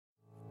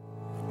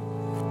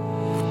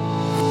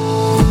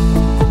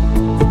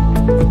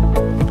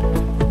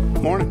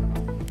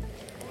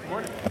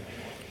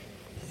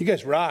You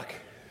guys rock.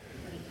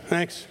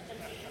 Thanks.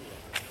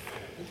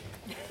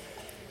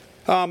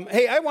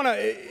 Hey,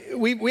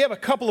 we have a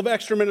couple of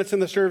extra minutes in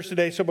the service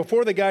today, so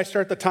before the guys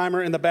start the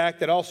timer in the back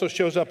that also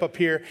shows up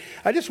here,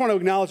 I just want to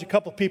acknowledge a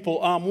couple of people.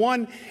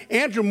 One,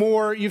 Andrew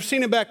Moore, you've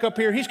seen him back up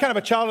here. He's kind of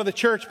a child of the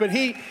church, but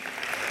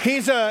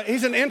he's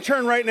an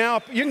intern right now.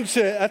 You can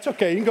say, that's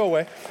okay, you can go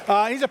away.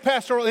 He's a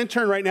pastoral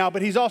intern right now,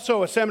 but he's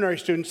also a seminary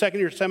student,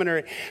 second year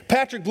seminary.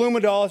 Patrick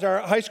Blumendahl is our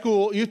high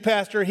school youth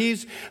pastor.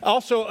 He's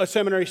also a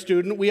seminary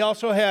student. We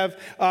also have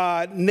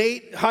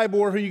Nate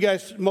Hybor,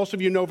 who most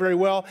of you know very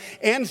well,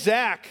 and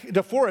Zach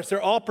DeForest.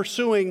 They're all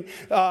pursuing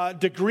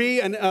degree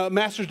and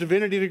master's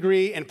divinity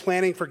degree and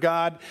planning for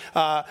God,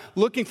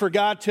 looking for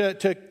God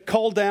to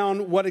call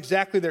down what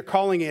exactly their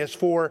calling is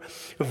for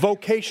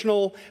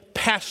vocational,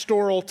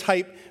 pastoral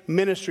type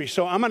ministry.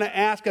 So I'm going to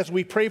ask, as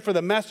we pray for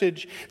the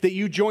message, that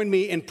you join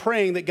me in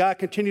praying that God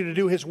continue to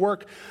do his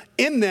work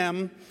in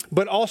them,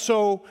 but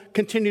also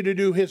continue to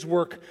do his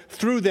work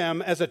through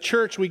them. As a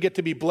church, we get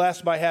to be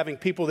blessed by having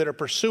people that are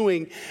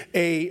pursuing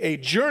a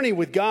journey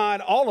with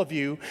God, all of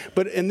you.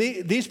 But in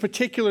these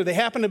particular, they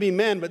happen to be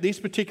men, but these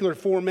particular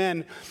four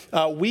men,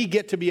 we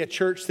get to be a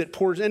church that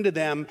pours into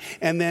them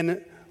and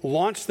then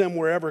launch them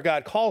wherever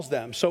God calls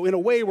them. So in a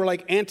way, we're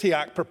like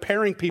Antioch,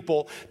 preparing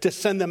people to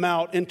send them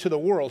out into the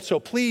world. So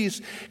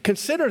please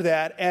consider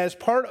that as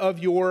part of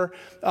your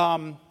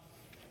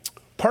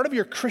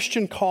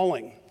Christian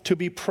calling, to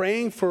be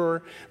praying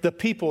for the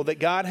people that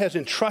God has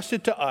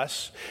entrusted to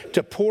us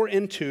to pour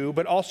into,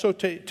 but also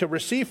to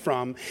receive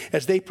from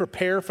as they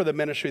prepare for the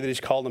ministry that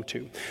he's called them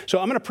to. So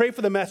I'm going to pray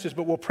for the message,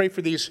 but we'll pray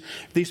for these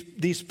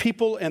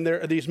people and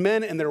these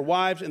men and their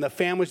wives and the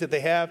families that they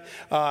have,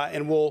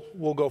 and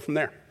we'll go from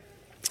there.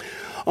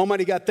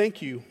 Almighty God,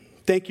 thank you.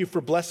 Thank you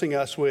for blessing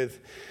us with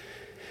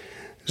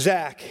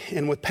Zach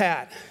and with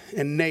Pat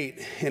and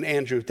Nate and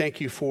Andrew. Thank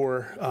you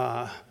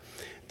for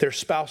their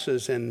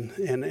spouses and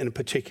in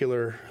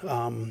particular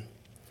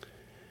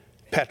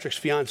Patrick's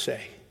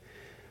fiance.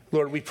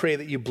 Lord, we pray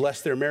that you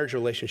bless their marriage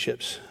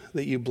relationships,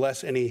 that you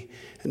bless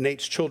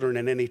Nate's children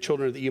and any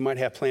children that you might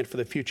have planned for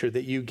the future,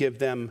 that you give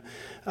them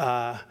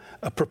a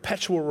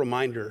perpetual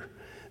reminder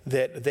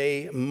that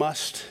they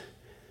must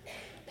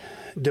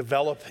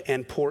develop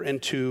and pour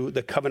into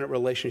the covenant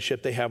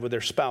relationship they have with their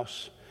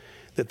spouse,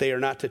 that they are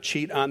not to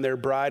cheat on their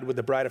bride with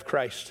the bride of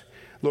Christ.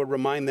 Lord,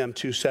 remind them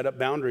to set up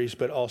boundaries,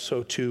 but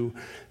also to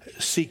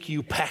seek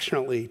you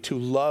passionately, to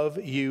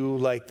love you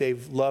like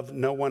they've loved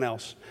no one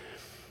else.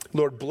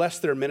 Lord, bless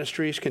their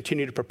ministries.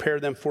 Continue to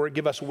prepare them for it.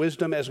 Give us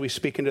wisdom as we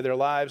speak into their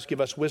lives.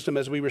 Give us wisdom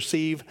as we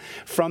receive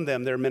from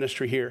them their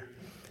ministry here.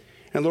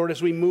 And Lord,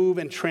 as we move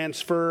and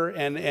transfer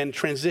and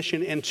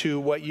transition into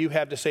what you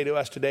have to say to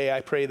us today, I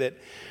pray that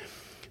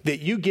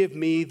you give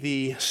me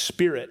the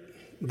spirit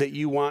that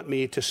you want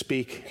me to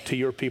speak to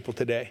your people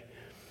today.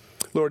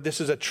 Lord,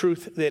 this is a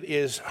truth that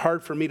is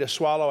hard for me to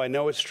swallow. I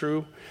know it's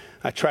true.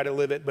 I try to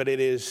live it, but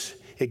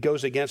it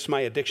goes against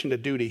my addiction to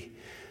duty.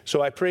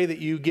 So I pray that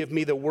you give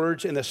me the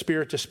words and the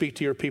spirit to speak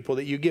to your people,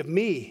 that you give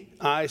me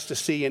eyes to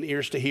see and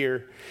ears to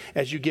hear,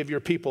 as you give your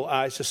people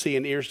eyes to see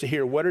and ears to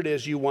hear what it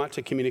is you want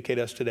to communicate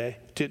to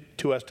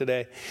us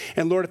today.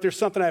 And Lord, if there's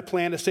something I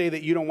plan to say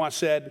that you don't want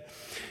said,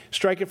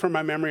 strike it from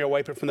my memory or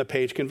wipe it from the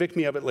page. Convict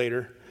me of it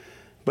later.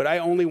 But I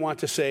only want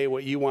to say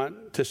what you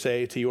want to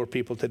say to your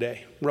people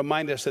today.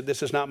 Remind us that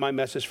this is not my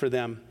message for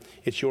them.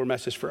 It's your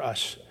message for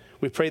us.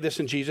 We pray this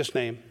in Jesus'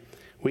 name.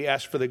 We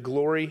ask for the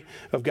glory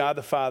of God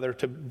the Father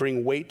to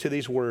bring weight to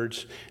these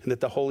words, and that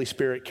the Holy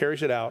Spirit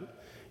carries it out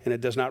and it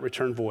does not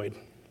return void.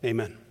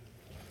 Amen.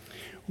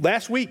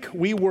 Last week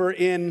we were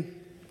in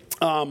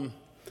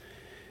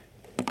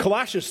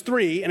Colossians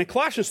 3, and in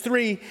Colossians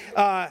 3,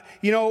 I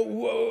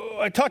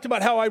talked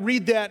about how I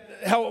read that,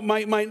 how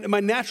my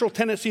natural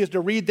tendency is to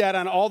read that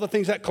on all the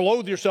things that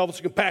clothe yourselves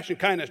with compassion,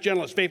 kindness,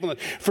 gentleness, faithfulness.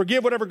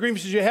 Forgive whatever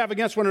grievances you have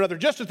against one another,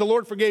 just as the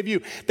Lord forgave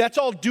you. That's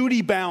all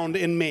duty bound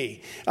in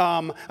me.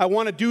 I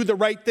want to do the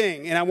right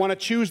thing, and I want to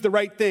choose the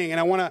right thing, and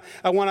I want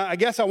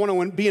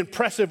to be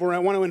impressive, or I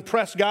want to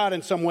impress God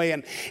in some way,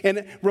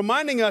 and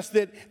reminding us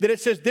that it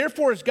says,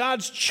 therefore, as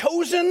God's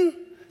chosen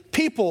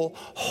people,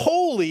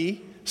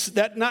 holy.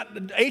 That not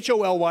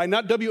H-O-L-Y,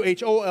 not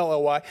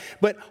W-H-O-L-L-Y,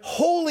 but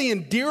holy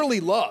and dearly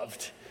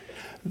loved.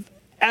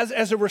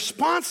 As a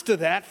response to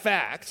that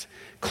fact,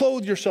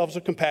 clothe yourselves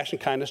with compassion,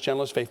 kindness,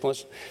 gentleness,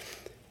 faithfulness.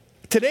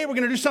 Today we're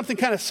going to do something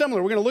kind of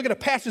similar. We're going to look at a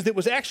passage that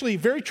was actually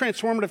very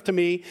transformative to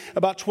me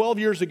about 12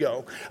 years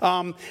ago.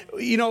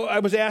 I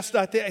was asked,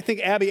 I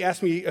think Abby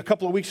asked me a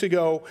couple of weeks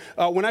ago,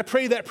 when I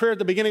prayed that prayer at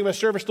the beginning of a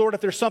service, Lord,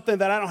 if there's something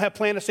that I don't have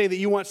planned to say that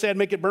you want said,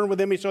 make it burn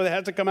within me so that it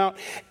has to come out.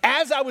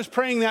 As I was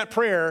praying that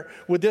prayer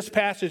with this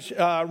passage,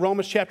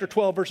 Romans chapter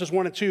 12, verses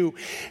 1 and 2,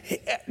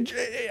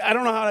 I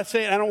don't know how to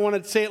say it. I don't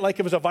want to say it like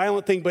it was a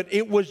violent thing, but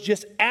it was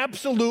just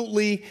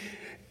absolutely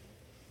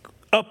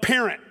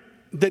apparent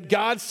that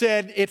God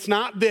said, it's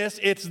not this,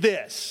 it's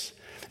this.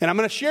 And I'm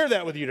going to share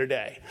that with you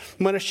today.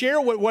 I'm going to share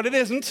what it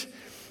isn't,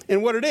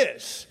 and what it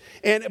is.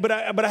 But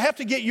I have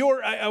to get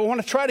I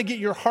want to try to get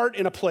your heart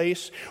in a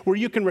place where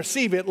you can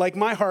receive it, like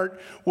my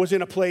heart was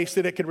in a place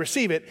that it could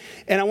receive it.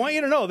 And I want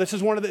you to know, this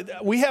is one of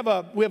we have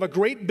a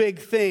great big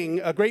thing,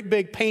 a great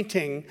big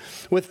painting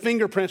with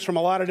fingerprints from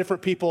a lot of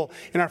different people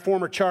in our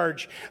former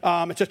charge.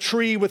 It's a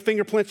tree with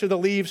fingerprints of the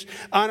leaves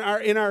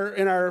in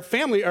our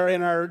family, or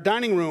in our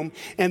dining room.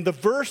 And the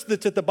verse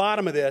that's at the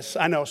bottom of this,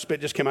 I know,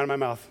 spit just came out of my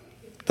mouth.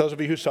 Those of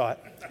you who saw it,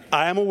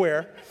 I am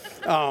aware.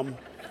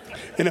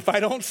 And if I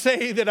don't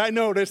say that I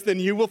noticed, then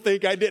you will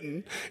think I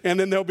didn't. And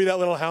then there'll be that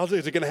little, how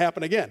is it going to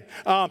happen again?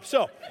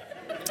 So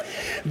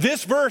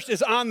this verse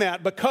is on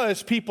that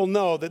because people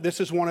know that this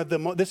is one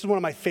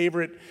of my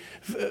favorite.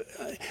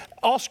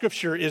 All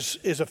Scripture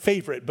is a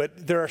favorite,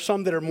 but there are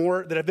some that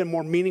have been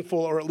more meaningful,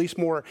 or at least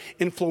more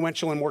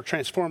influential and more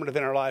transformative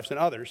in our lives than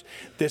others.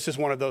 This is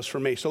one of those for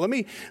me. So I'm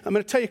going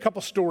to tell you a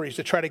couple stories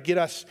to try to get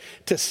us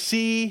to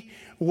see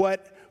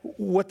what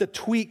the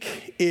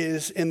tweak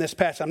is in this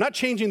passage. I'm not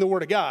changing the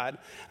Word of God.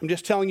 I'm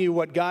just telling you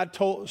what God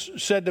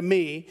said to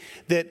me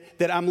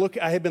that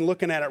I had been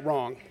looking at it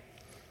wrong.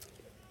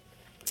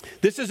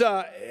 This is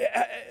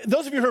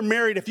those of you who are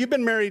married, if you've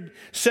been married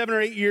 7 or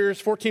 8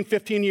 years, 14,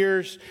 15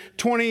 years,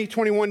 20,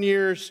 21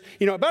 years,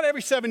 about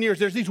every 7 years,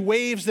 there's these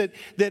waves that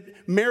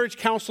marriage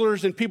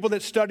counselors and people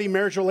that study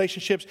marriage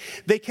relationships,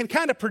 they can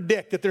kind of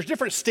predict that there's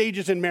different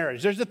stages in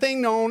marriage. There's a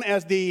thing known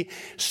as the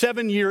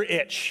 7-year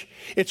itch.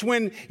 It's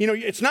when,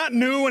 it's not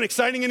new and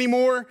exciting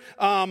anymore.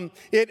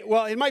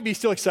 It might be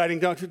still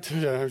exciting. I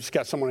just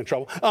got someone in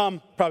trouble.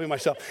 Probably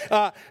myself.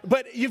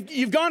 But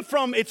you've gone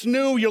from it's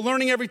new, you're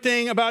learning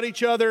everything about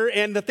each other,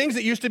 and the things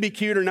that used to be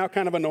cute are now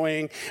kind of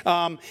annoying.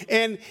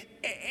 And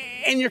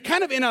you're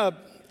kind of in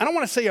I don't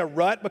want to say a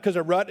rut, because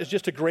a rut is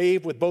just a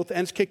grave with both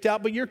ends kicked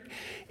out, but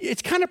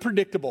it's kind of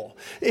predictable.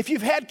 If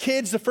you've had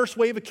kids, the first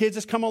wave of kids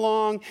has come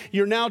along,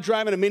 you're now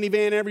driving a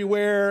minivan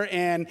everywhere,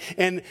 and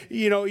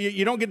you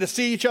don't get to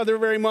see each other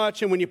very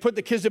much, and when you put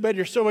the kids to bed,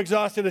 you're so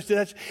exhausted.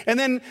 And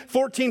then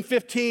 14,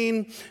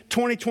 15,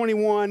 20,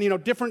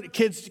 21, different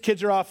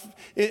kids are off,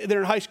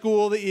 they're in high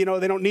school, they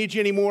don't need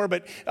you anymore,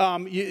 but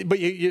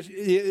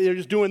you're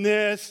just doing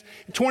this.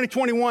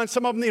 2021,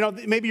 some of them,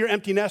 maybe you're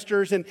empty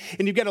nesters, and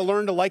you've got to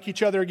learn to like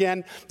each other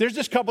again. There's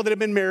this couple that have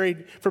been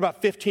married for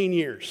about 15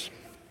 years.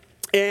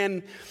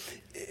 And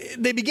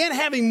they began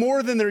having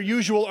more than their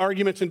usual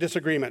arguments and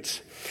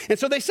disagreements. And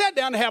so they sat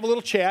down to have a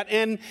little chat.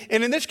 And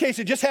in this case,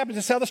 it just happens,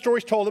 that's how the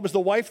story's told. It was the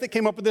wife that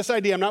came up with this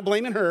idea. I'm not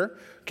blaming her,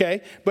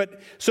 okay? But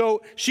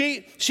so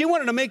she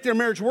wanted to make their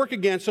marriage work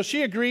again. So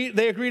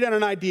they agreed on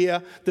an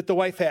idea that the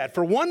wife had.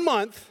 For 1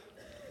 month,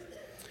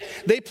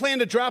 they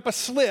planned to drop a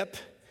slip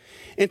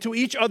into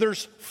each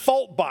other's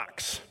fault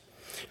box.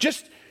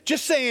 Just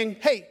saying,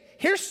 hey,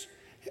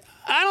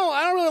 I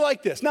don't really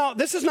like this. Now,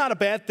 this is not a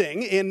bad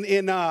thing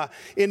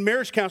in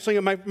marriage counseling.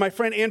 And my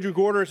friend Andrew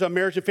Gorder is a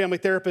marriage and family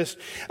therapist.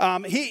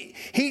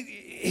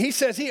 He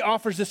says, he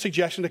offers this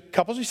suggestion to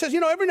couples. He says,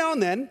 every now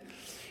and then,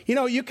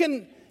 you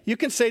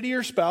can say to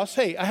your spouse,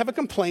 hey, I have a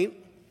complaint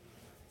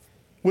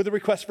with a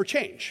request for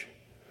change.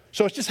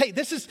 So it's just, hey,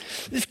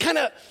 this kind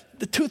of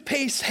the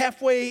toothpaste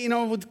halfway,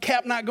 with the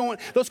cap not going,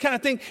 those kind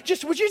of things.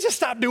 Would you just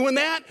stop doing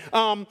that?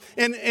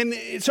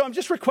 And so I'm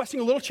just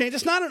requesting a little change.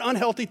 It's not an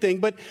unhealthy thing,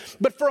 but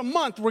for a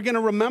month, we're going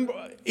to remember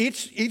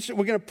we're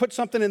going to put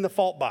something in the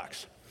fault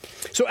box.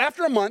 So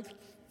after a month,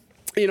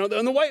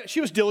 and the wife, she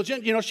was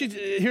diligent. Here's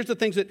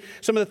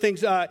some of the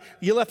things,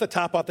 you left the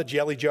top off the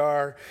jelly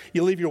jar.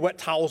 You leave your wet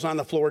towels on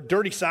the floor.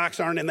 Dirty socks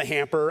aren't in the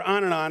hamper,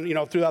 on and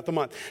on, throughout the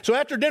month. So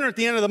after dinner at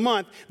the end of the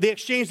month, they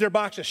exchanged their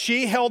boxes.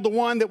 She held the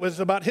one that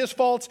was about his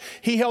faults.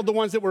 He held the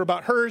ones that were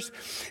about hers.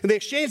 And they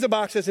exchanged the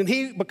boxes, and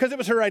because it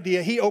was her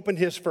idea, he opened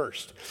his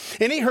first.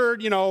 And he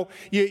heard,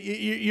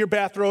 your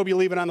bathrobe, you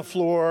leave it on the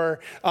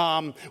floor.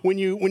 When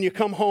you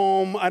come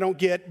home, I don't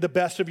get the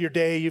best of your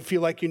day. You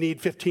feel like you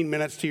need 15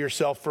 minutes to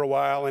yourself for a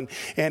while.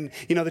 And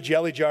the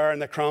jelly jar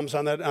and the crumbs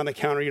on the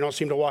counter, you don't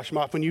seem to wash them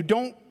off when you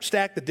don't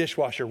stack the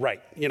dishwasher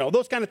right,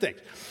 those kind of things.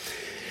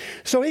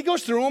 So he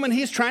goes through them, and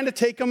he's trying to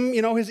take them,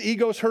 his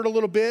ego's hurt a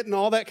little bit and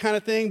all that kind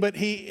of thing, but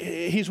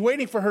he's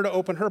waiting for her to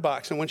open her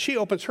box. And when she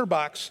opens her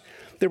box,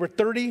 there were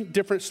 30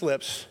 different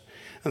slips,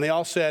 and they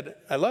all said,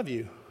 I love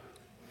you.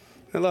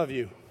 I love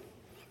you.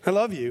 I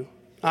love you.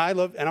 And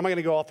I'm not going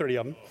to go all 30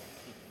 of them.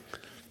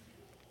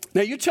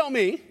 Now you tell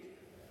me,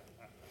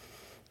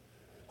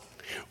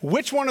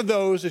 which one of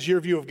those is your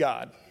view of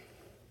God?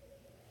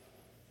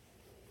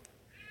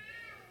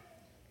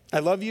 I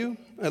love you,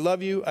 I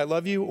love you, I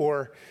love you.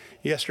 Or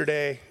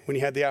yesterday, when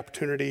you had the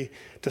opportunity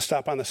to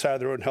stop on the side of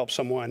the road and help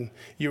someone,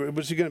 it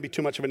was going to be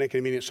too much of an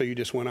inconvenience, so you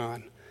just went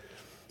on.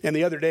 And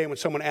the other day, when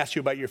someone asked you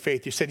about your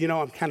faith, you said,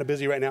 I'm kind of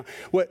busy right now.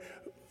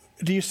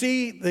 Do you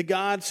see that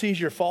God sees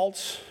your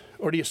faults?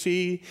 Or do you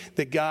see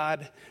that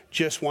God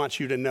just wants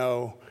you to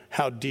know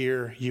how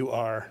dear you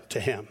are to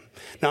him?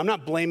 Now, I'm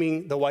not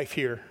blaming the wife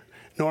here,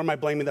 nor am I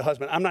blaming the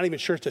husband. I'm not even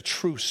sure it's a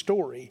true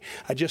story.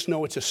 I just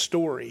know it's a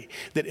story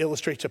that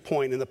illustrates a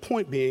point. And the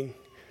point being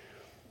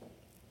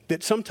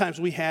that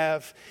sometimes we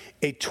have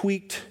a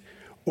tweaked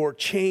or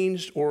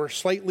changed or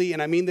slightly,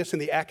 and I mean this in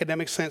the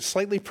academic sense,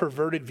 slightly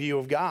perverted view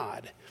of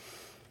God.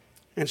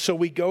 And so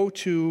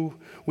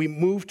we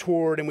move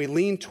toward and we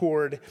lean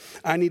toward,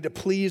 I need to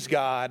please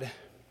God,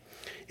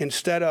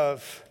 instead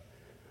of,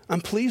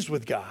 I'm pleased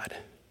with God.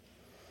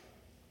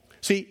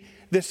 See,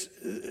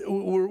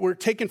 we're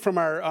taken from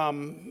our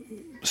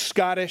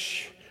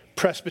Scottish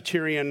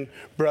Presbyterian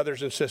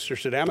brothers and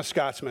sisters today. I'm a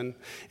Scotsman,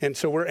 and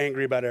so we're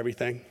angry about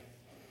everything.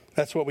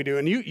 That's what we do.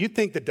 And you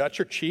think the Dutch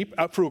are cheap,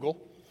 frugal,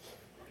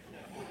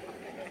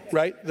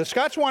 right? The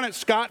Scots want it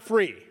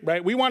scot-free,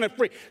 right? We want it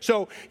free.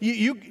 So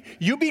you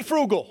be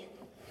frugal.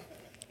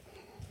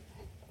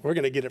 We're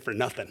going to get it for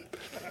nothing.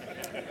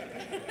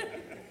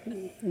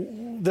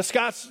 The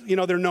Scots,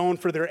 they're known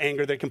for their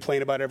anger. They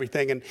complain about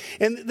everything.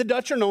 And the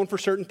Dutch are known for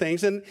certain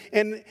things. And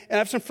I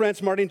have some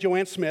friends, Marty and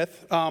Joanne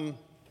Smith.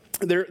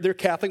 They're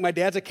Catholic. My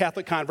dad's a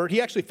Catholic convert.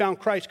 He actually found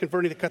Christ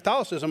converting to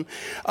Catholicism.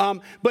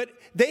 But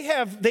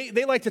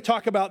they like to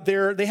talk about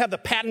they have the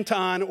patent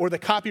on or the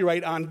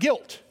copyright on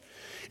guilt.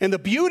 And the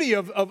beauty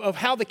of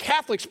how the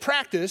Catholics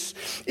practice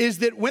is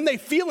that when they're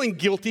feeling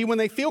guilty, when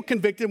they feel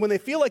convicted, when they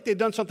feel like they've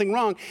done something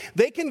wrong,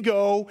 they can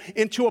go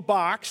into a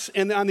box,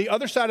 and on the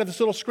other side of this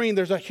little screen,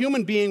 there's a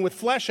human being with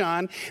flesh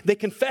on. They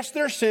confess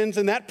their sins,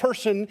 and that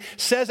person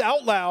says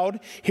out loud,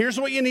 here's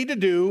what you need to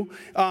do.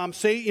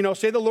 Say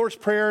the Lord's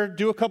Prayer,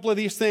 do a couple of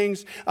these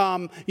things,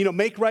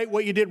 make right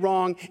what you did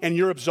wrong, and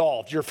you're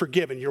absolved. You're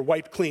forgiven. You're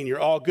wiped clean.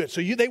 You're all good.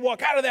 So they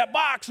walk out of that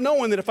box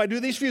knowing that if I do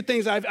these few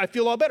things, I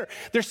feel all better.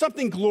 There's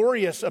something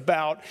glorious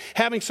about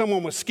having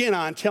someone with skin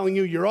on telling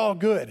you you're all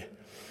good.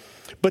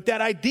 But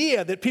that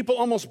idea that people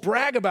almost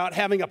brag about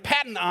having a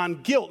patent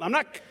on guilt, I'm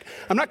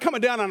not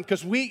coming down on them,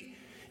 because we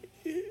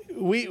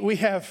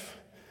have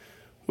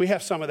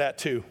some of that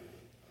too.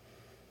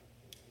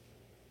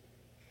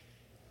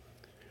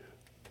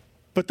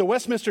 But the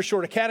Westminster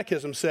Shorter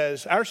Catechism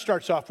says, ours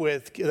starts off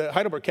with the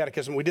Heidelberg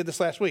Catechism. We did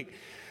this last week.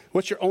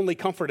 What's your only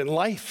comfort in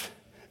life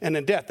and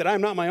in death? That I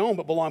am not my own,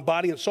 but belong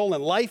body and soul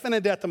in life and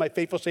in death to my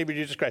faithful Savior,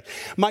 Jesus Christ.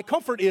 My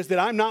comfort is that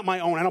I'm not my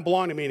own. I don't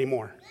belong to me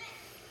anymore.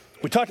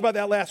 We talked about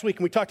that last week,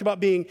 and we talked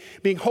about being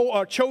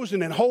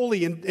chosen and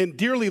holy and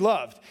dearly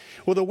loved.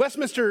 Well, the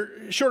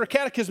Westminster Shorter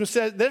Catechism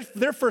says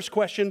their first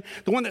question,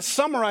 the one that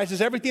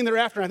summarizes everything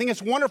thereafter, and I think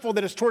it's wonderful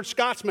that it's towards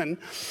Scotsmen.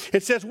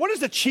 It says, what is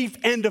the chief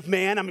end of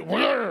man? I mean,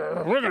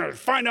 we're going to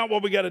find out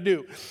what we got to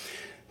do.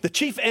 The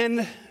chief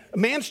end,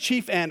 man's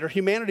chief end, or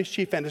humanity's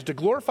chief end, is to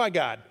glorify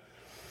God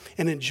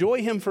and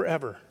enjoy him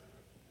forever.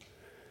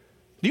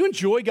 Do you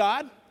enjoy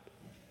God?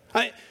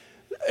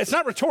 It's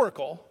not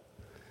rhetorical.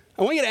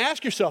 I want you to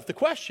ask yourself the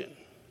question.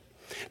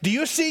 Do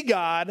you see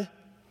God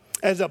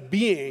as a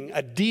being,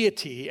 a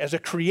deity, as a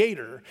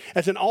creator,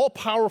 as an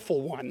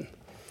all-powerful one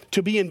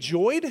to be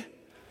enjoyed?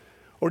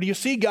 Or do you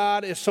see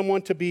God as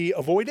someone to be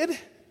avoided?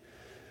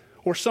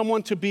 Or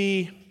someone to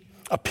be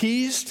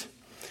appeased?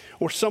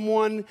 Or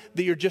someone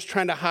that you're just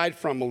trying to hide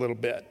from a little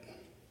bit?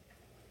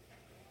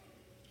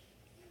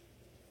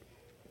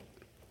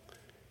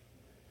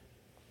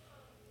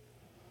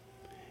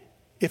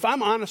 If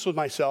I'm honest with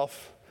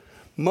myself,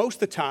 most of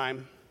the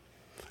time,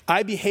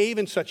 I behave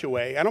in such a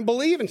way, I don't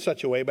believe in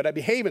such a way, but I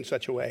behave in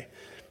such a way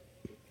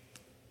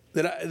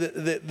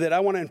that I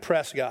want to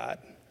impress God.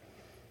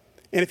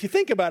 And if you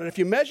think about it, if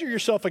you measure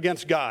yourself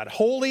against God,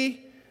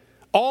 holy,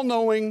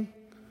 all-knowing,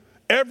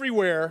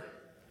 everywhere,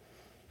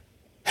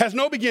 has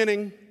no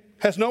beginning,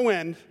 has no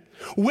end,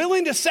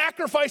 willing to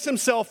sacrifice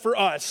himself for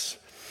us,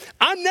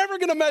 I'm never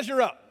going to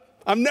measure up.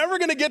 I'm never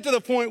going to get to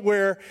the point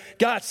where,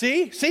 God,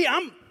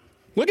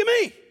 look at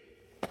me.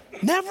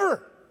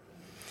 Never.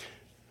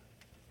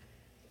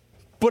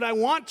 But I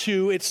want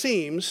to, it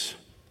seems,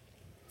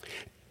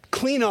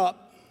 clean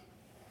up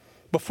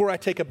before I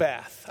take a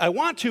bath. I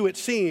want to, it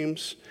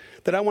seems,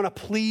 that I want to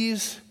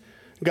please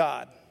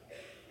God.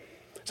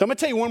 So I'm going to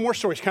tell you one more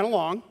story. It's kind of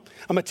long.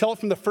 I'm going to tell it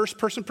from the first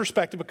person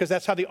perspective because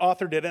that's how the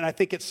author did it, and I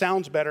think it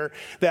sounds better.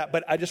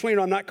 But I just want you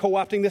to know I'm not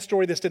co-opting this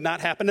story. This did not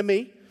happen to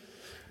me,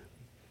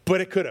 but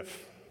it could have.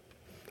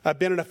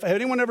 Have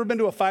anyone ever been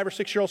to a 5 or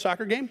 6 year old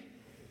soccer game?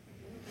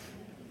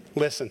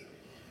 Listen.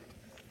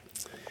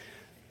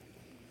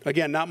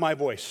 Again, not my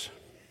voice.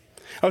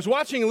 I was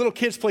watching little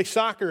kids play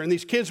soccer, and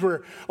these kids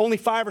were only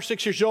 5 or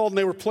 6 years old, and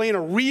they were playing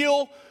a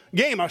real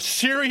game, a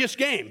serious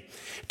game.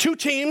 2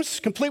 teams,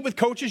 complete with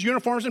coaches,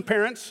 uniforms, and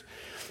parents.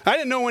 I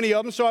didn't know any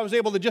of them, so I was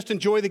able to just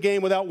enjoy the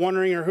game without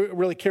wondering or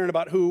really caring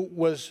about who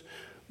was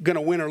going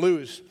to win or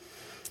lose.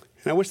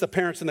 And I wish the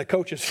parents and the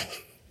coaches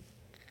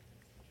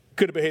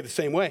could have behaved the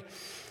same way.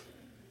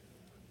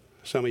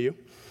 Some of you.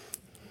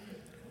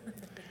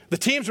 The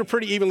teams were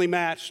pretty evenly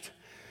matched.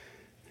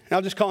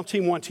 I'll just call them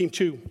Team 1, Team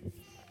 2.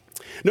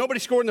 Nobody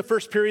scored in the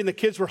first period, and the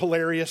kids were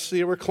hilarious.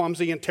 They were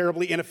clumsy and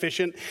terribly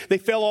inefficient. They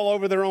fell all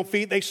over their own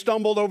feet. They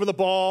stumbled over the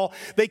ball.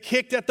 They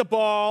kicked at the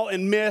ball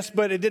and missed,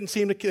 but they didn't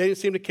seem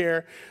to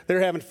care.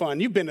 They're having fun.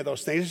 You've been to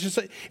those things.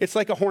 It's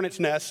like a hornet's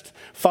nest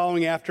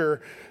following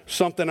after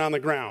something on the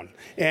ground.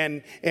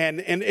 And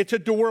it's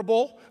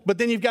adorable, but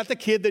then you've got the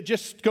kid that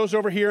just goes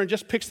over here and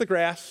just picks the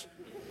grass.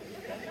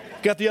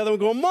 Got the other one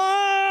going,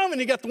 Mom, and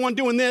you got the one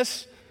doing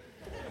this.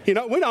 We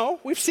know,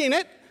 we've seen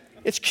it.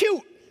 It's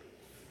cute.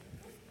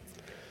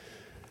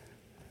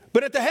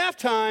 But at the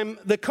halftime,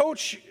 the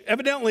coach,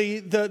 evidently,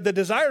 the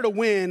desire to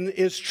win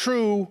is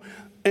true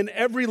in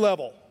every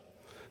level.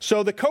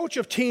 So the coach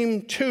of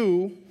Team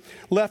 2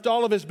 left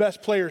all of his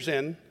best players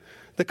in.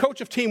 The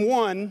coach of Team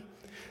 1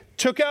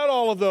 took out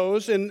all of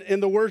those, in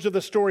the words of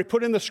the story,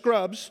 put in the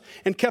scrubs,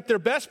 and kept their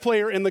best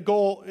player in the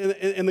goal.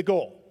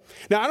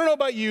 Now, I don't know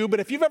about you, but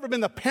if you've ever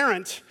been the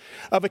parent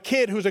of a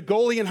kid who's a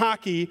goalie in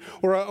hockey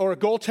or a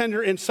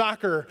goaltender in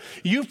soccer,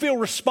 you feel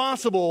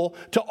responsible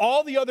to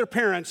all the other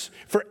parents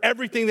for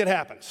everything that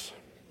happens.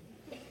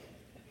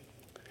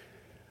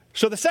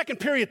 So the second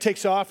period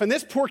takes off, and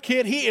this poor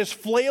kid, he is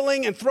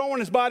flailing and throwing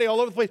his body all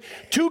over the place.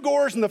 Two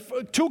goals in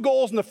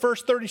the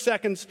first 30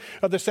 seconds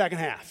of the second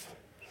half.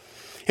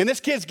 And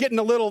this kid's getting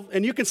a little,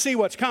 and you can see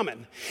what's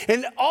coming.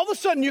 And all of a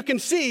sudden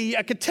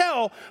I could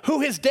tell who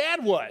his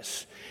dad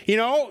was.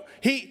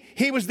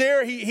 He was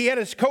there, he had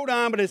his coat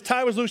on, but his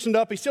tie was loosened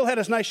up. He still had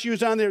his nice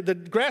shoes on there. The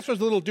grass was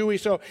a little dewy,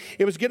 so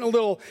it was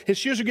his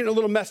shoes were getting a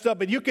little messed up.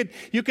 But you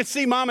could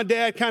see mom and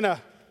dad kind of.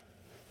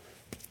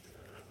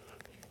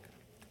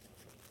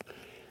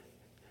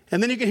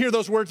 And then you can hear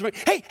those words like,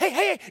 hey,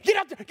 get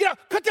out there, get out,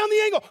 cut down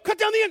the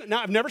angle.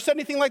 Now, I've never said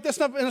anything like this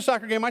in a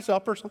soccer game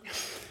myself, personally.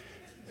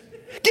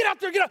 Get out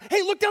there, get out.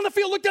 Hey, look down the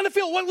field. Look,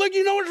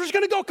 you know where it's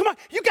going to go. Come on,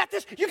 you got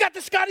this,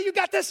 Scotty, you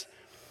got this.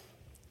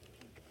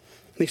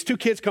 These two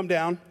kids come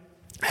down.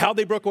 How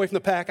they broke away from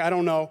the pack, I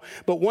don't know.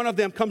 But one of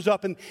them comes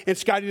up, and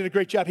Scotty did a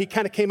great job. He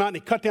kind of came out and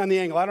he cut down the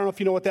angle. I don't know if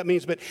you know what that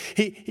means, but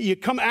you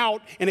come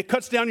out, and it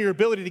cuts down your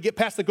ability to get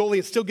past the goalie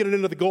and still get it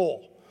into the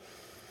goal.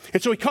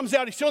 And so he comes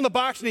out, he's still in the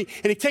box, and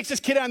he takes this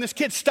kid out, and this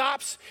kid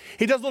stops.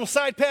 He does a little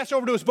side pass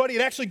over to his buddy.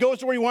 It actually goes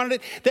to where he wanted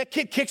it. That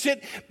kid kicks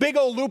it. Big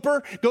old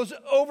looper, goes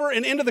over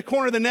and into the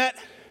corner of the net.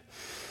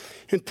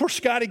 And poor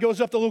Scotty goes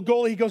up, the little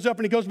goalie, he goes up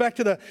and he goes back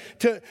to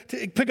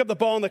pick up the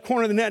ball in the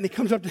corner of the net, and he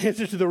comes up to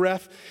hands it to the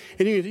ref.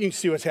 And you can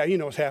see what's happening. You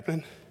know what's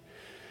happening.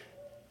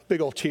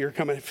 Big old tear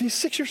coming. He's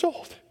 6 years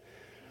old.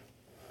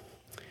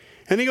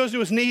 And he goes to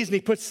his knees,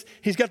 and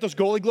he's got those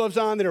goalie gloves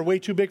on that are way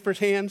too big for his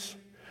hands.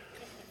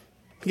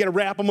 You got to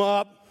wrap him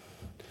up.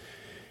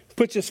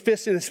 Puts his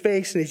fist in his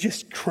face, and he's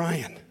just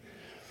crying. And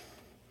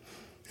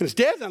his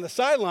dad's on the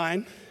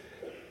sideline,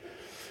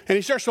 and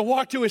he starts to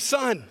walk to his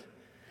son.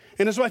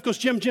 And his wife goes,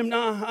 Jim,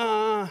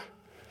 nah,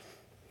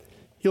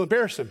 you'll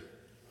embarrass him.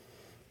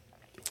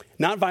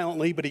 Not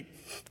violently, but he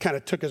kind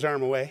of took his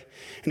arm away,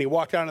 and he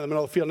walked out into the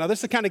middle of the field. Now, this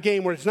is the kind of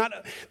game where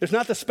there's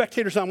not the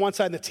spectators on one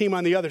side and the team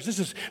on the others. This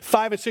is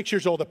 5 and 6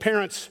 years old. The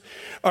parents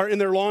are in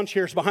their lawn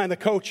chairs behind the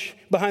coach,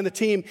 behind the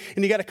team,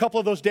 and you got a couple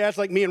of those dads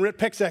like me and Rick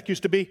Pexak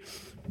used to be.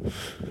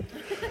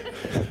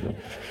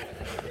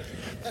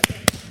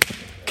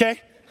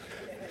 Okay?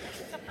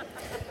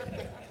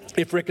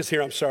 If Rick is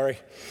here, I'm sorry.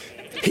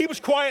 He was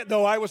quiet,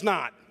 though. I was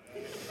not.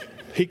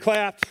 He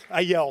clapped.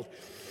 I yelled.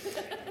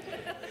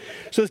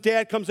 So his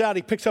dad comes out.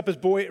 He picks up his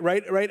boy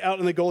right out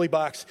in the goalie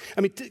box.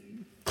 I mean,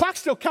 clock's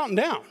still counting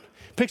down.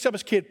 Picks up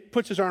his kid,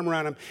 puts his arm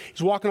around him.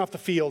 He's walking off the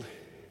field.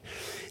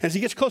 And as he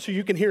gets closer,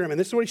 you can hear him. And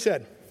this is what he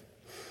said.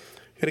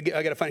 I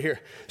got to find it here.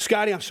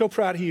 Scotty, I'm so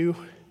proud of you.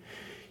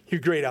 You're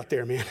great out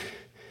there, man.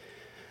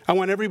 I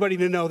want everybody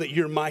to know that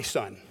you're my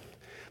son.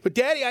 But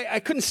Daddy,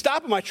 I couldn't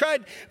stop him. I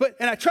tried, but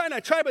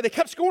they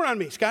kept scoring on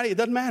me. Scotty, it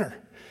doesn't matter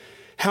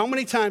how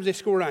many times they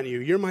scored on you.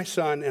 You're my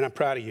son, and I'm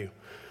proud of you.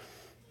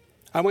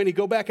 I want you to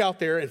go back out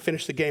there and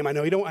finish the game. I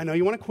know you want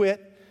to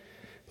quit,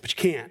 but you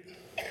can't.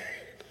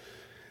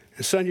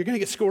 And son, you're going to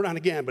get scored on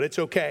again, but it's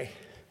okay.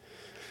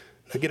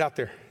 Now get out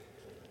there.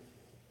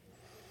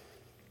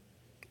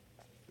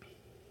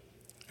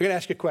 I'm going to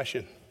ask you a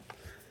question.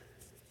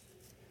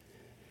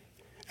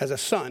 As a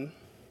son,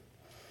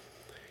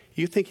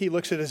 you think he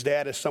looks at his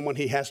dad as someone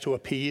he has to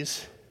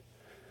appease?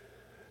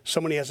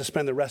 Someone he has to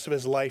spend the rest of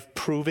his life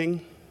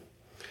proving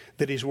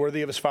that he's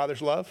worthy of his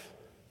father's love?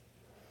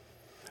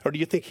 Or do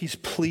you think he's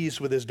pleased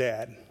with his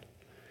dad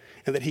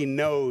and that he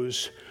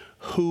knows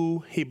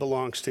who he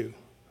belongs to?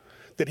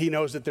 That he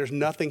knows that there's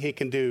nothing he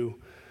can do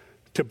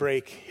to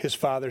break his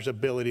father's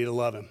ability to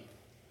love him?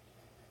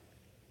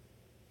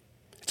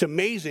 It's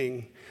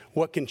amazing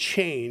what can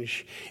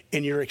change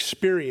in your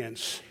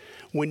experience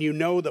when you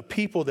know the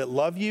people that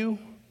love you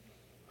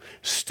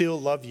still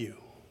love you,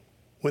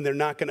 when they're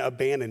not going to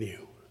abandon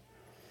you.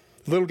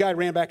 The little guy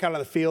ran back out on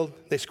the field.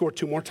 They scored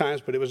 2 more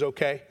times, but it was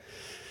okay.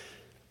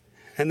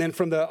 And then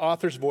from the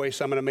author's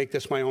voice, I'm going to make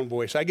this my own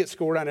voice. I get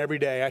scored on every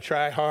day. I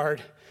try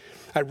hard.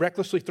 I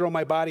recklessly throw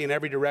my body in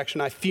every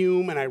direction. I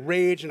fume and I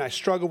rage and I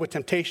struggle with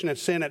temptation and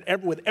sin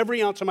with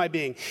every ounce of my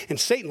being. And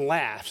Satan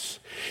laughs.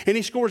 And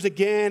he scores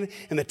again,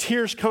 and the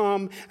tears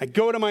come. I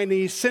go to my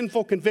knees,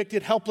 sinful,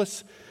 convicted,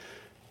 helpless.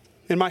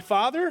 And my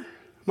father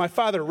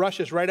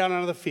rushes right out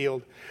onto the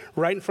field,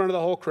 right in front of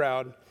the whole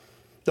crowd,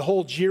 the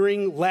whole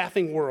jeering,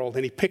 laughing world.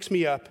 And he picks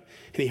me up,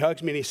 and he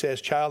hugs me, and he says,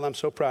 "Child, I'm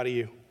so proud of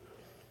you.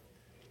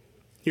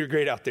 You're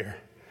great out there.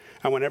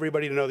 I want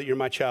everybody to know that you're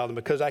my child. And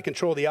because I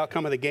control the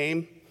outcome of the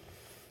game,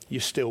 you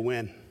still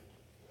win."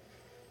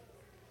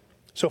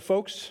 So,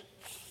 folks,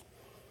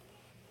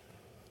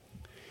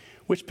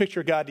 Which picture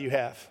of God do you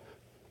have?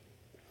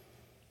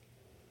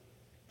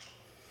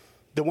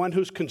 The one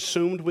who's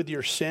consumed with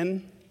your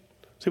sin?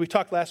 See, we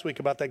talked last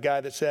week about that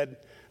guy that said, I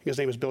think his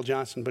name was Bill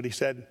Johnson, but he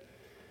said,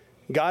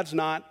 God's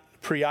not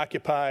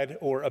preoccupied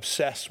or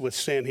obsessed with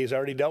sin. He's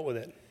already dealt with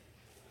it.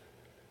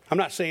 I'm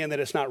not saying that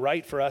it's not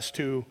right for us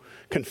to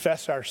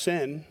confess our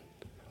sin.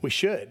 We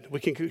should.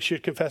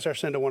 Should confess our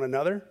sin to one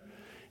another,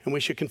 and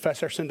we should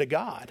confess our sin to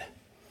God.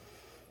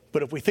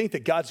 But if we think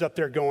that God's up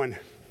there going,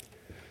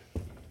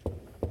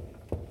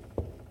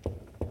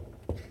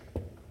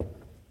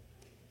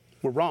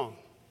 we're wrong.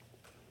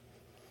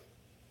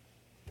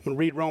 I'm going to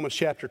read Romans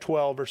chapter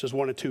 12, verses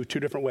 1 and 2, two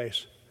different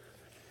ways.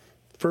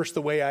 First,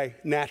 the way I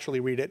naturally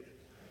read it,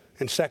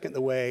 and second,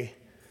 the way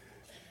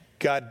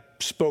God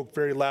spoke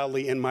very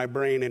loudly in my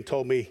brain and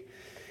told me,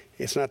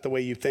 it's not the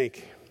way you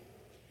think.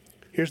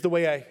 Here's the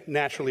way I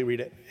naturally read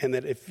it, and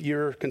that if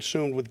you're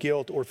consumed with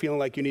guilt or feeling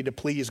like you need to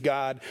please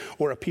God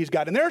or appease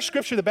God, and there's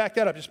scripture to back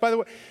that up. Just by the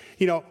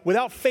way,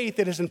 without faith,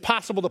 it is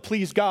impossible to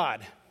please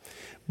God.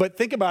 But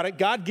think about it.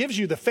 God gives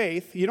you the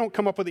faith. You don't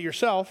come up with it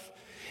yourself.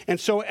 And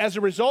so as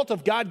a result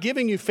of God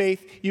giving you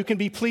faith, you can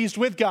be pleased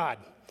with God.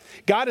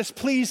 God is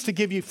pleased to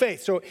give you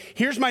faith. So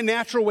here's my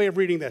natural way of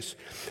reading this.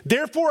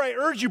 Therefore, I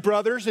urge you,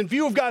 brothers, in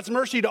view of God's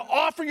mercy, to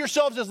offer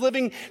yourselves as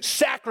living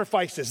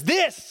sacrifices.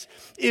 This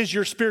is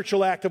your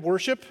spiritual act of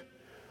worship.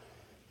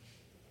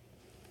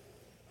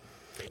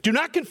 Do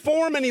not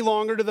conform any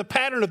longer to the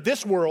pattern of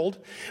this world,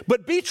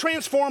 but be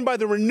transformed by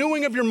the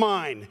renewing of your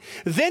mind.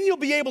 Then you'll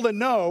be able to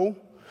know,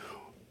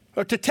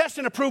 or to test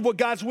and approve what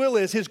God's will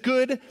is, his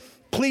good,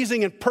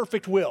 pleasing, and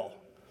perfect will.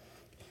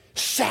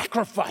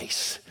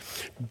 Sacrifice,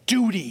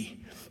 duty,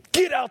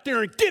 get out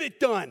there and get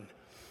it done.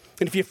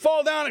 And if you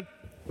fall down, and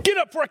get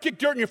up before I kick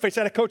dirt in your face.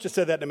 I had a coach that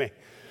said that to me.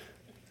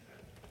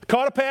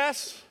 Caught a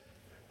pass,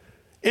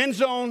 end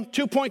zone,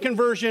 2-point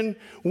conversion,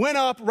 went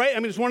up, right? I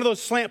mean, it's one of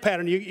those slant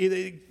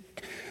patterns.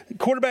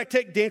 Quarterback,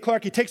 Dan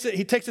Clark, he takes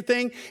the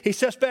thing, he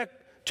steps back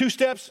 2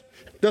 steps,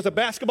 does a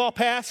basketball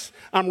pass.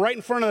 I'm right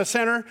in front of the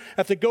center. I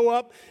have to go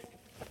up,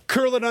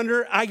 curl it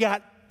under. I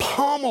got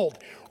pummeled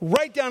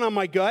right down on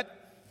my gut.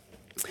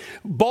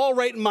 Ball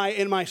right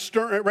in my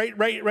stern, right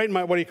in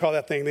my, what do you call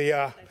that thing?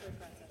 The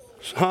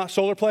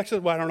solar plexus?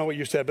 Well, I don't know what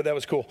you said, but that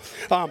was cool.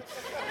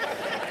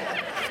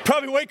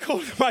 Probably way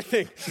cooler than my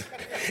thing.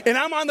 And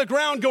I'm on the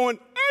ground going,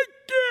 I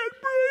can't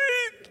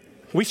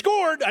breathe. We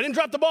scored. I didn't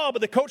drop the ball,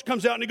 but the coach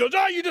comes out and he goes,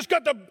 you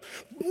got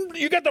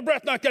the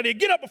breath knocked out of you.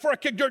 Get up before I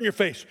kick dirt in your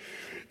face.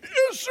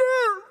 Yes,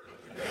 sir.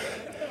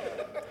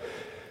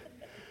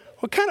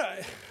 What kind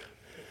of,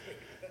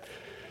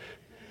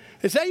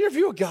 is that your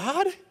view of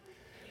God?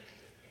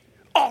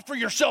 Offer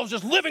yourselves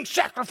as living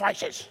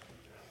sacrifices.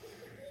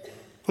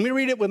 Let me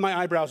read it with my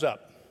eyebrows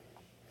up.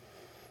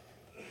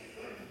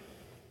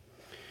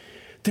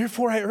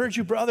 Therefore, I urge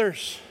you,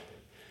 brothers,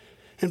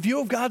 in view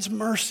of God's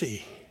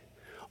mercy,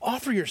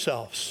 offer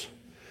yourselves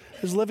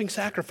as living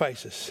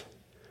sacrifices,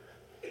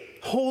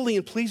 holy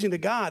and pleasing to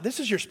God. This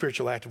is your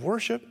spiritual act of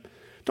worship.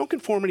 Don't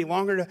conform any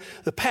longer to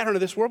the pattern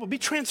of this world, but be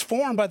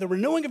transformed by the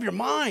renewing of your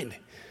mind.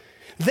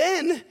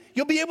 Then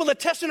you'll be able to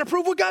test and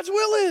approve what God's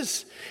will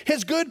is,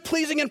 his good,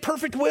 pleasing, and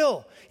perfect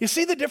will. You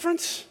see the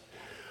difference?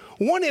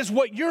 One is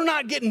what you're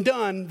not getting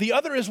done. The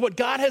other is what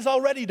God has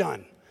already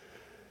done.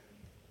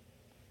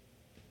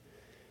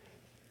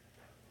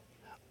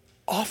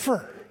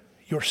 Offer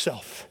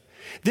yourself.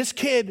 This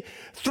kid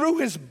threw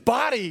his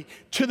body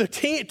to the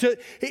team.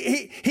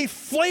 He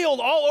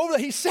flailed all over.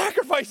 He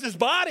sacrificed his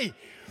body.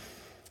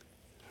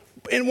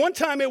 And one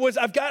time it was,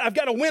 I've got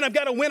to win. I've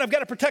got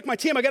to protect my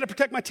team.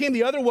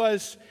 The other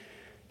was,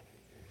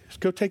 just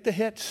go take the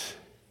hits.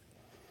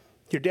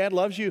 Your dad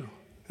loves you.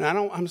 And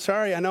I'm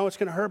sorry, I know it's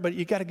going to hurt, but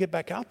you got to get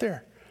back out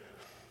there.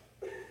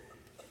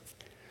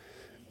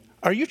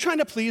 Are you trying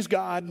to please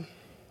God?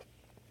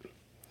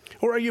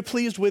 Or are you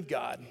pleased with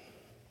God?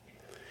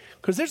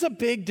 Because there's a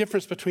big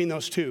difference between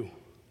those two.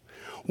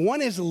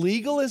 One is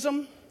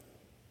legalism.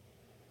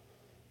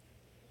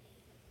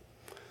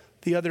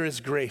 The other is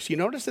grace. You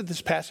notice that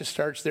this passage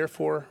starts,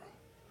 therefore,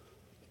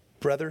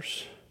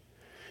 brothers,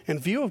 in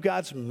view of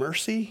God's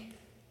mercy,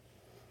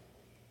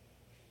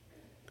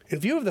 in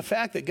view of the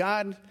fact that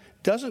God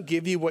doesn't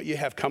give you what you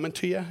have coming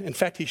to you. In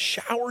fact, he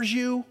showers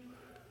you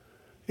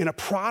in a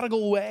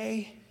prodigal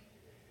way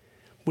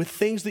with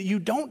things that you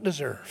don't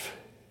deserve.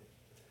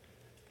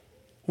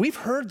 We've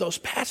heard those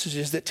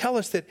passages that tell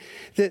us that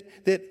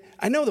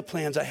I know the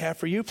plans I have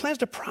for you, plans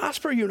to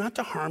prosper you, not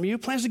to harm you,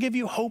 plans to give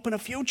you hope and a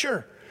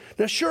future.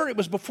 Now, sure, it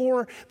was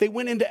before they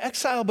went into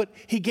exile, but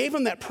he gave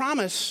them that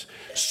promise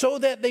so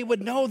that they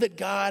would know that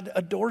God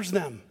adores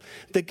them,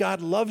 that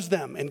God loves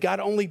them, and God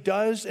only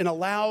does and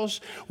allows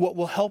what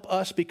will help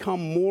us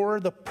become more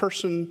the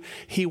person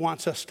he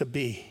wants us to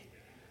be.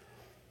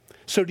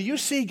 So do you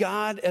see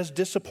God as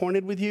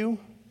disappointed with you?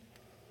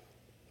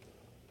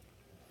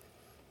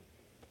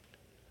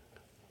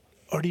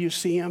 Or do you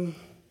see him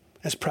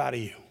as proud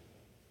of you?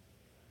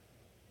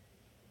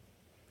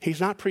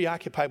 He's not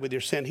preoccupied with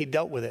your sin. He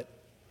dealt with it.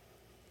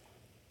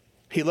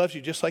 He loves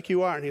you just like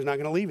you are, and he's not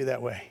going to leave you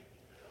that way.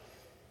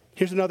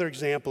 Here's another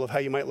example of how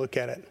you might look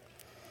at it.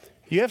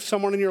 You have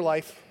someone in your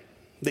life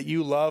that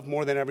you love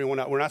more than everyone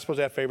else. We're not supposed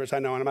to have favorites, I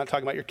know, and I'm not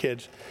talking about your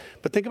kids.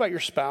 But think about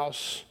your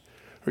spouse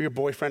or your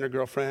boyfriend or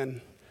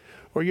girlfriend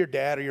or your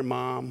dad or your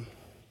mom.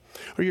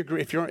 Or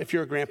if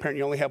you're a grandparent,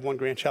 you only have one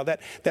grandchild.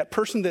 That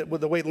person that,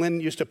 with the way Lynn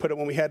used to put it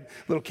when we had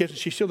little kids, and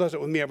she still does it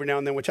with me every now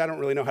and then, which I don't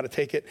really know how to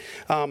take it.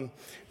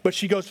 But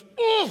she goes,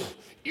 "Oh,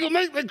 you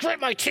make me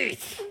grit my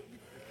teeth."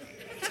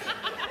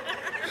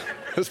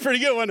 It was pretty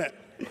good, wasn't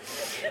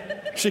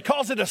it? She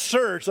calls it a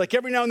surge. Like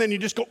every now and then you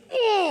just go,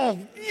 "Oh,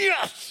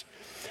 yes."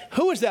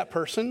 Who is that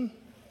person?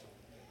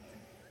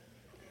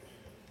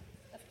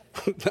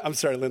 I'm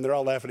sorry, Lynn, they're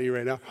all laughing at you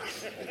right now.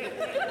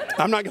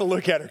 I'm not going to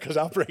look at her because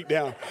I'll break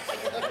down.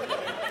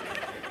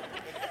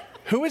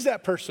 Who is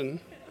that person?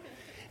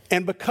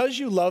 And because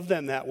you love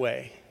them that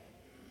way,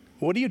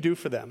 what do you do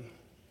for them?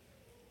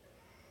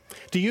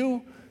 Do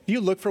you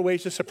look for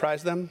ways to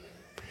surprise them?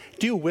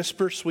 Do you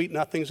whisper sweet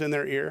nothings in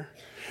their ear?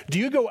 Do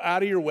you go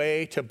out of your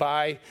way to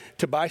buy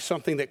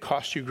something that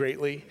costs you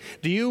greatly?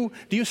 Do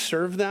you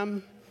serve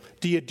them?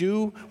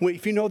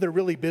 If you know they're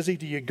really busy,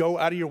 do you go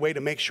out of your way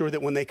to make sure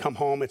that when they come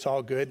home, it's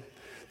all good?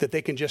 That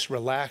they can just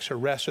relax or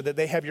rest, or that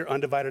they have your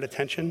undivided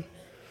attention?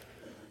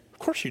 Of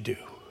course you do.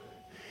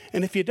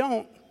 And if you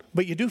don't,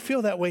 but you do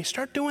feel that way,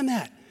 start doing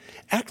that.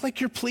 Act like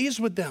you're pleased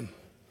with them.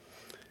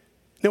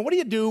 Now, what do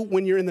you do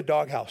when you're in the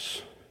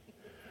doghouse?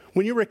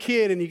 When you were a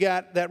kid and you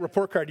got that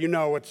report card, you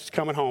know what's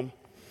coming home.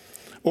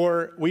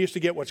 Or we used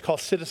to get what's called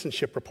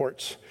citizenship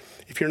reports.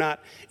 If you're not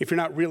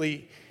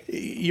really,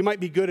 you might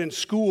be good in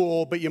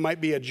school, but you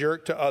might be a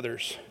jerk to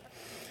others.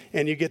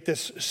 And you get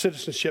this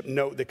citizenship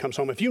note that comes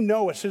home. If you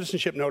know a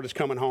citizenship note is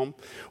coming home,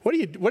 what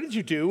did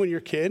you do when you were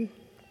a kid?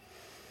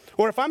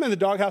 Or if I'm in the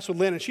doghouse with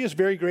Lynn and she is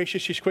very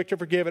gracious, she's quick to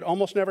forgive, it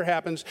almost never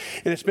happens,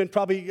 and it's been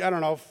probably,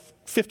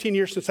 15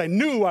 years since I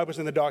knew I was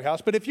in the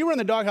doghouse. But if you were in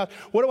the doghouse,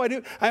 what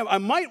do? I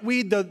might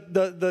weed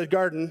the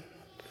garden.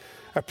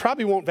 I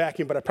probably won't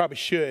vacuum, but I probably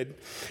should.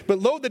 But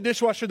load the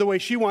dishwasher the way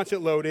she wants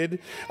it loaded.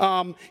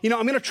 I'm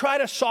going to try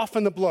to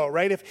soften the blow,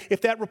 right?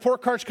 If that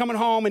report card's coming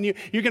home and you're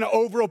going to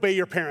over-obey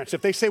your parents.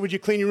 If they say, would you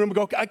clean your room?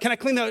 Go, can I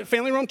clean the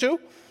family room too?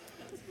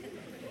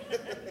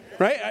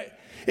 Right?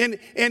 And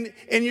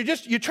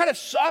you try to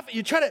soften,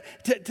 you try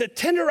to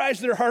tenderize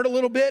their heart a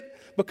little bit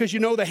because you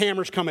know the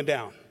hammer's coming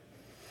down.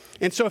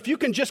 And so if you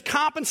can just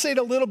compensate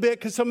a little bit,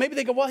 because so maybe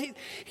they go, well,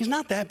 he's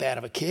not that bad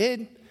of a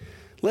kid.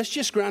 Let's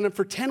just ground him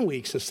for 10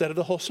 weeks instead of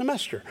the whole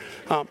semester.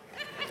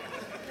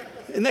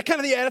 Isn't that kind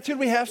of the attitude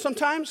we have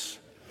sometimes?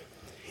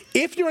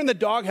 If you're in the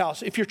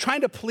doghouse, if you're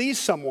trying to please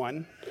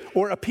someone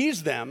or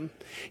appease them,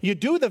 you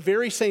do the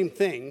very same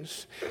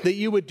things that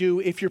you would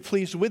do if you're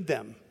pleased with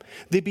them.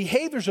 The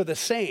behaviors are the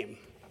same,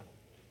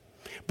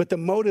 but the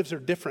motives are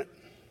different.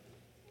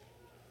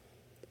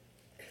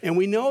 And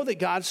we know that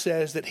God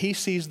says that he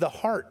sees the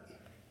heart,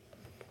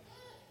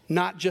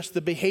 not just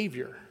the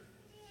behavior.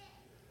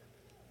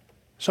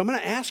 So I'm going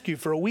to ask you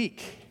for a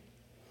week.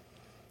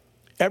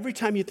 Every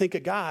time you think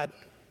of God,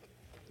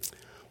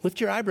 lift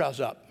your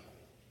eyebrows up.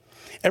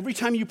 Every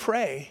time you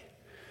pray,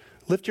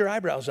 lift your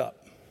eyebrows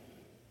up.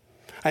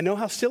 I know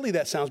how silly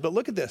that sounds, but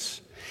look at this.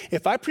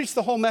 If I preach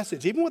the whole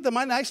message, even with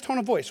my nice tone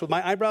of voice, with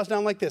my eyebrows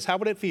down like this, how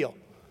would it feel?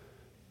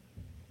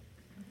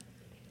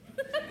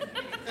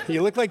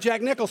 You look like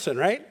Jack Nicholson,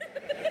 right?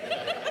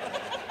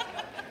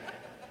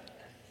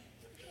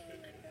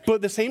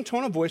 But the same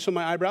tone of voice with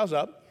my eyebrows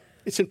up,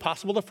 it's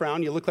impossible to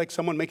frown. You look like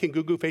someone making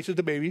goo-goo faces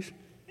to babies.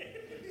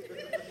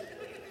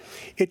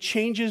 It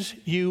changes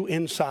you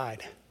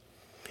inside.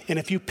 And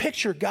if you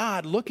picture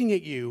God looking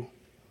at you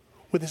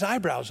with his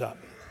eyebrows up,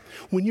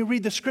 when you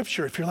read the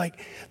scripture, if you're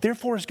like,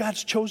 therefore is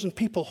God's chosen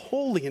people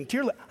holy and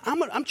dearly,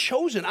 I'm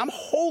chosen, I'm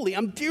holy,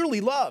 I'm dearly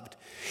loved.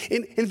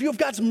 In view of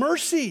God's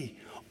mercy,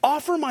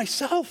 offer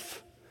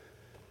myself.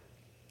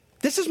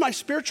 This is my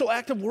spiritual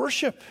act of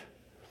worship.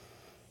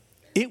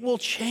 It will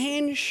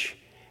change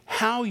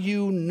how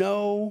you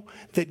know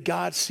that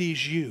God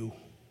sees you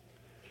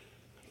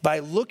by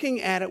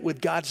looking at it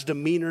with God's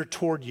demeanor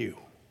toward you.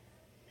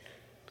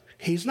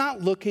 He's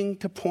not looking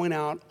to point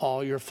out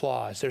all your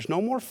flaws. There's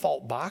no more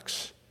fault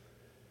box.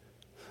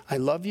 I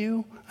love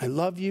you, I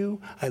love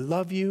you, I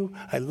love you,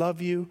 I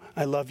love you,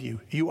 I love you.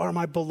 You are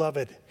my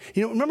beloved.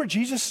 You know, remember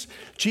Jesus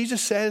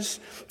says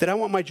that I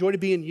want my joy to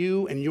be in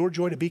you and your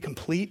joy to be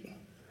complete.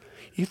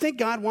 You think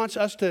God wants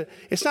us to,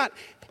 it's not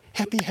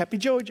happy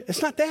joy,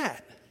 it's not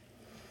that.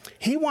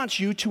 He wants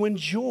you to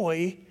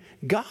enjoy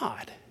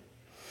God.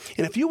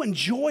 And if you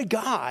enjoy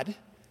God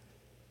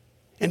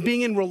and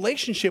being in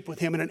relationship with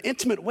him in an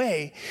intimate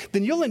way,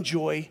 then you'll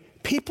enjoy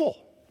people.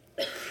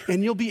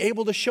 And you'll be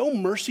able to show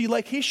mercy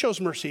like he shows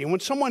mercy. And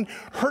when someone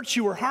hurts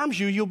you or harms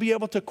you, you'll be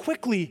able to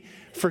quickly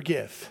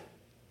forgive.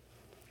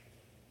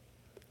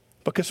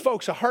 Because,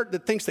 folks, a heart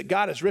that thinks that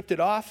God has ripped it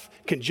off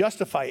can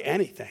justify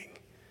anything.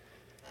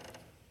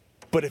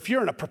 But if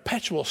you're in a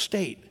perpetual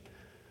state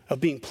of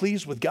being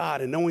pleased with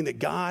God and knowing that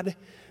God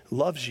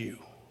loves you,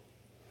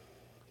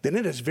 then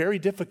it is very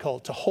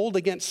difficult to hold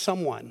against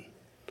someone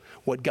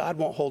what God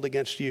won't hold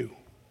against you.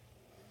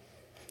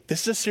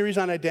 This is a series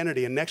on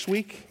identity, and next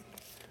week,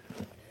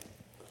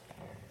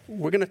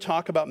 we're going to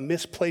talk about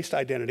misplaced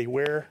identity,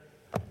 where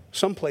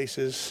some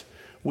places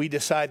we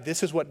decide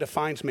this is what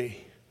defines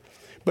me.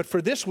 But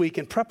for this week,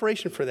 in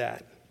preparation for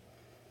that,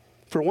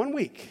 for 1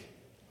 week,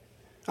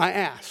 I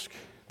ask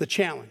the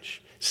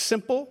challenge,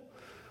 simple,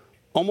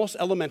 almost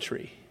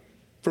elementary.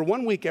 For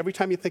 1 week, every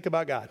time you think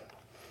about God,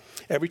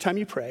 every time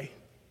you pray,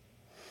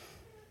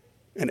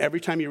 and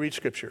every time you read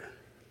Scripture,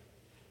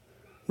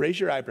 raise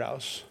your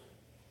eyebrows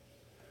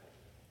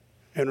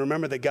and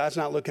remember that God's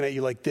not looking at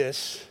you like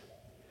this.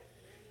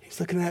 He's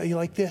looking at you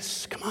like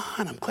this. Come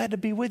on, I'm glad to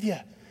be with you.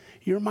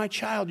 You're my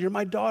child. You're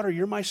my daughter.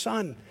 You're my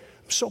son.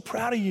 I'm so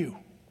proud of you.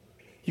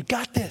 You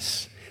got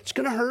this. It's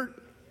going to hurt.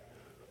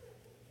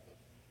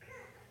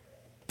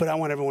 But I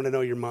want everyone to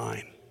know you're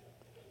mine.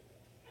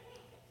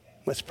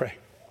 Let's pray.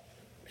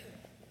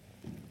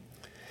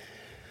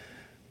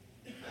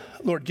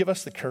 Lord, give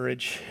us the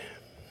courage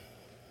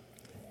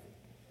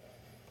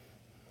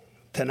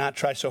to not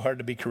try so hard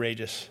to be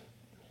courageous.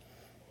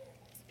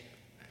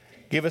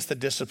 Give us the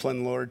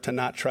discipline, Lord, to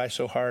not try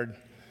so hard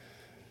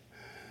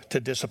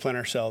to discipline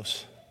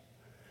ourselves.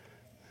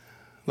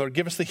 Lord,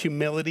 give us the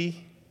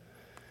humility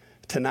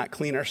to not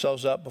clean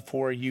ourselves up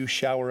before you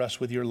shower us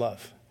with your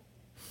love.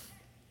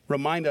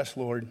 Remind us,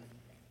 Lord,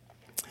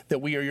 that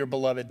we are your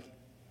beloved.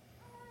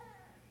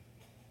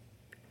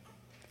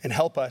 And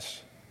help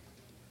us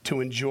to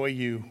enjoy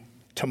you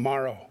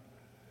tomorrow,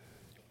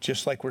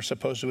 just like we're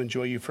supposed to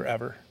enjoy you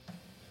forever.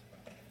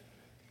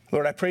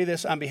 Lord, I pray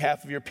this on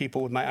behalf of your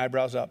people with my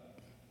eyebrows up.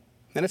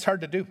 And it's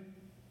hard to do.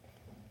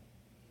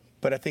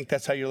 But I think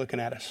that's how you're looking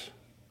at us.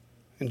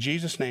 In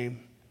Jesus'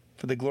 name,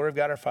 for the glory of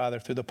God our Father,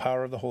 through the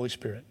power of the Holy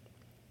Spirit.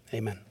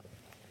 Amen.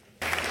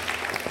 I'm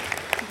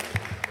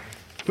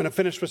going to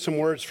finish with some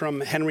words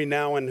from Henry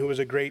Nouwen, who was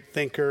a great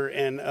thinker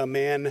and a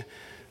man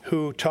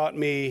who taught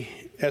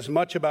me as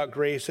much about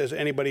grace as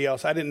anybody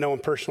else. I didn't know him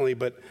personally,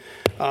 but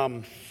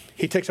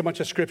he takes a bunch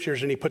of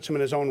scriptures and he puts them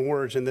in his own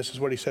words, and this is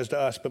what he says to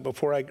us. But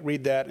before I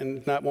read that,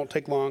 and that won't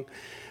take long,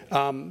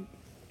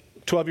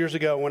 12 years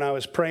ago when I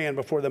was praying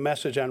before the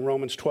message on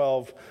Romans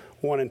 12,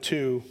 1 and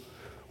 2,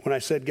 when I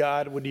said,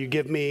 God, would you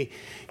give me,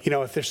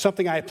 if there's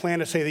something I plan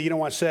to say that you don't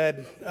want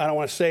said, I don't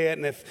want to say it.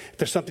 And if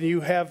there's something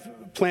you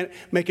have planned,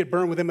 make it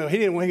burn within me. He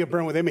didn't make it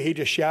burn within me. He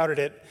just shouted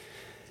it.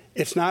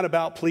 It's not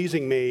about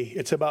pleasing me.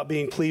 It's about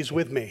being pleased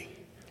with me.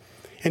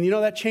 And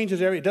that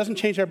changes it doesn't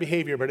change our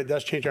behavior, but it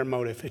does change our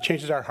motive. It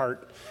changes our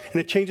heart.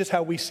 And it changes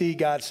how we see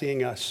God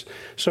seeing us.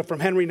 So from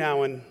Henry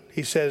Nouwen,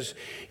 he says,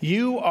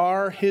 you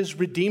are his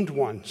redeemed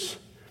ones.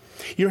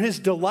 You're his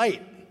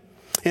delight.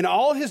 And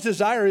all his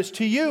desire is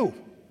to you.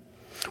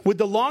 With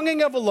the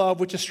longing of a love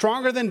which is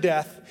stronger than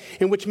death,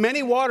 in which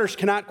many waters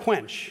cannot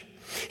quench.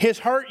 His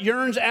heart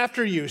yearns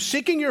after you,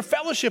 seeking your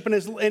fellowship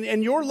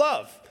and your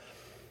love.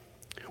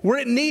 Were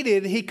it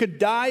needed, he could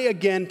die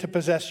again to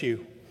possess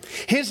you.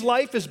 His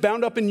life is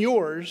bound up in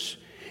yours.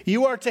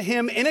 You are to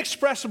him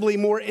inexpressibly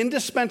more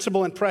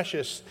indispensable and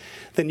precious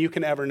than you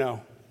can ever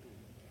know.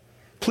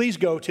 Please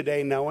go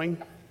today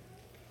knowing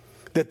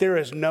that there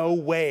is no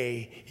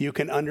way you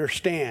can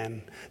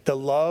understand the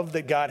love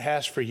that God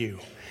has for you,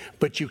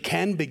 but you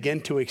can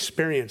begin to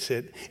experience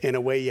it in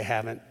a way you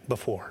haven't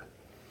before.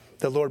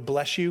 The Lord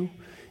bless you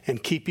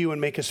and keep you and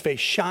make his face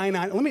shine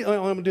on. Let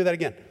me do that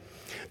again.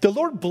 The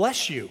Lord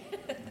bless you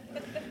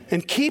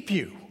and keep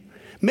you.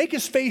 Make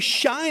his face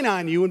shine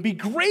on you and be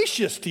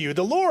gracious to you.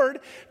 The Lord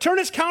turn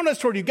his countenance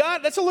toward you.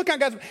 God, that's a look on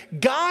God's.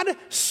 God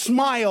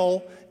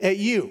smile at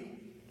you.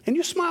 And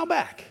you smile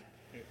back.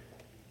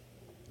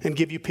 And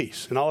give you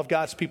peace. And all of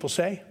God's people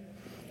say,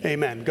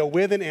 amen. Go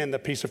with and in the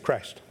peace of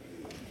Christ.